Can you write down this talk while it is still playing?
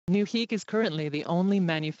Newheek is currently the only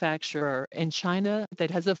manufacturer in China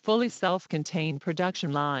that has a fully self-contained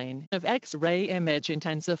production line of X-ray image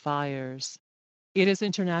intensifiers. It is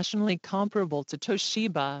internationally comparable to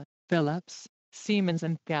Toshiba, Philips, Siemens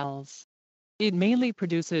and Thales. It mainly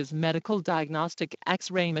produces medical diagnostic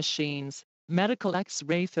X-ray machines, medical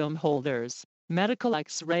X-ray film holders, medical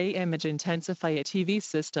X-ray image intensifier TV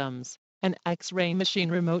systems, and X-ray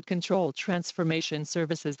machine remote control transformation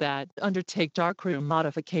services that undertake darkroom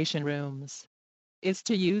modification rooms. Is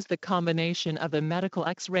to use the combination of the medical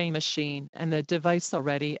X-ray machine and the device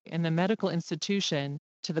already in the medical institution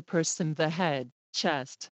to the person. The head,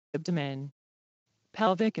 chest, abdomen,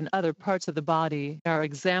 pelvic and other parts of the body are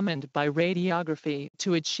examined by radiography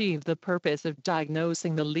to achieve the purpose of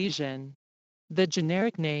diagnosing the lesion. The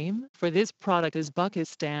generic name for this product is bucky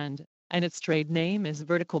stand, and its trade name is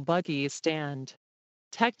vertical bucky stand.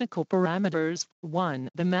 Technical parameters: 1.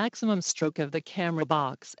 The maximum stroke of the camera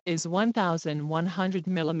box is 1100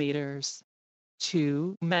 millimeters.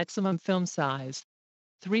 2. Maximum film size: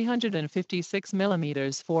 356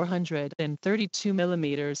 millimeters, 432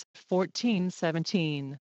 millimeters,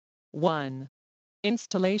 1417. 1.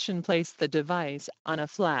 Installation: place the device on a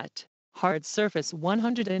flat, hard surface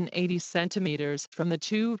 180 centimeters from the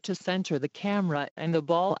tube to center the camera and the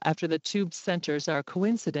ball after the tube centers are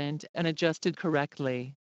coincident and adjusted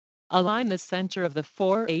correctly. Align the center of the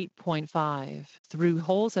 8.5 through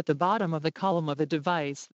holes at the bottom of the column of the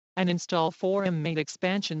device, and install 4 M-made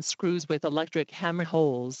expansion screws with electric hammer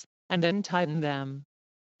holes, and then tighten them.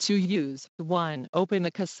 To use: 1. Open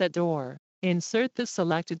the cassette door, insert the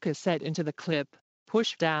selected cassette into the clip,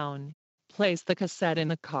 push down, place the cassette in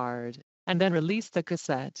the card, and then release the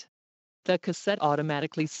cassette. The cassette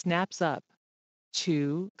automatically snaps up.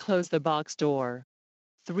 2. Close the box door.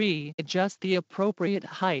 3. Adjust the appropriate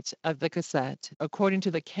height of the cassette according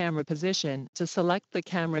to the camera position to select the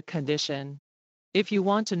camera condition. If you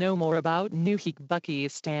want to know more about Newheek Bucky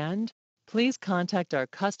stand, please contact our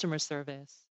customer service.